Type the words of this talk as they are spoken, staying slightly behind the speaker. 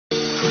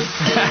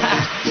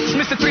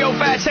Mr.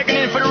 305 checking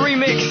in for the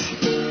remix.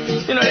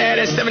 You know they had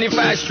that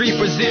 75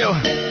 Street Brazil.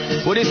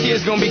 Well, this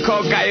year's gonna be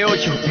called Calle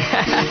Ocho.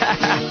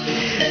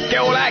 Que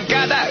hola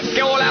gata,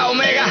 que hola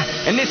omega.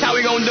 And this how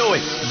we gonna do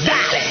it.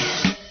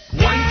 Dale!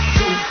 1,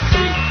 2,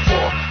 3,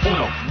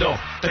 4, 1, 2,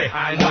 3.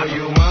 I know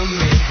you want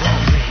me.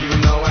 You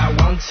know I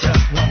want ya.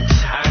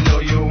 I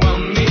know you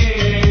want me.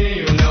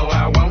 You know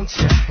I want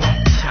ya.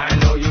 I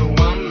know you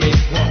want me.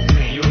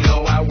 You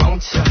know I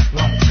want ya.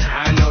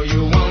 I know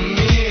you want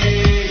me.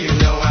 You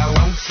know I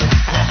want ya.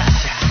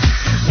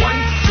 1,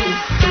 2,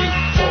 3,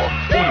 4,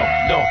 1,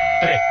 2,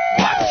 3,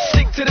 4.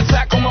 Stick to the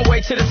track on my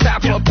way to the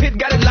top. A pit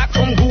got it locked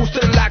from goose to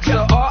the lock.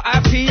 To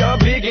R.I.P. a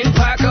big in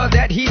Parker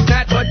that he's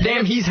not, but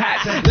damn he's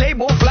hot.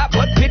 Label flop,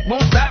 but Pit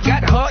won't stop.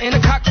 Got her in the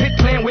cockpit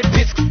playing with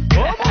bits.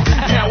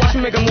 Now watch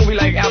me make a movie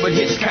like Albert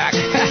Hitchcock.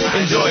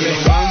 Enjoy me.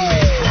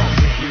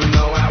 You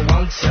know I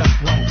want ya.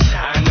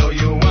 I know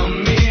you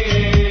want me.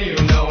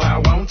 You know I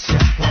want ya.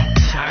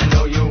 I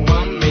know you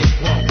want me.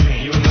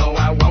 You know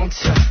I want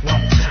ya.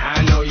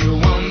 I know you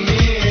want me.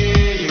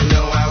 You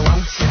know I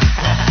want ya.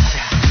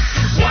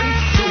 1,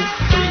 2,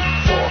 3,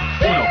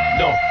 4, 1,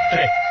 2,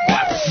 3,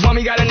 4.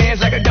 Mommy got an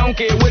ass like a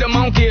donkey with a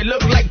monkey.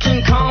 Look like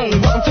King Kong.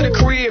 Welcome to the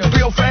crib,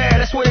 real fast.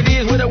 That's what it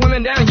is with the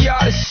women down here.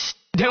 All this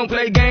they don't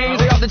play games,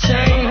 they off the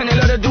chain, and they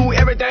love to do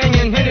everything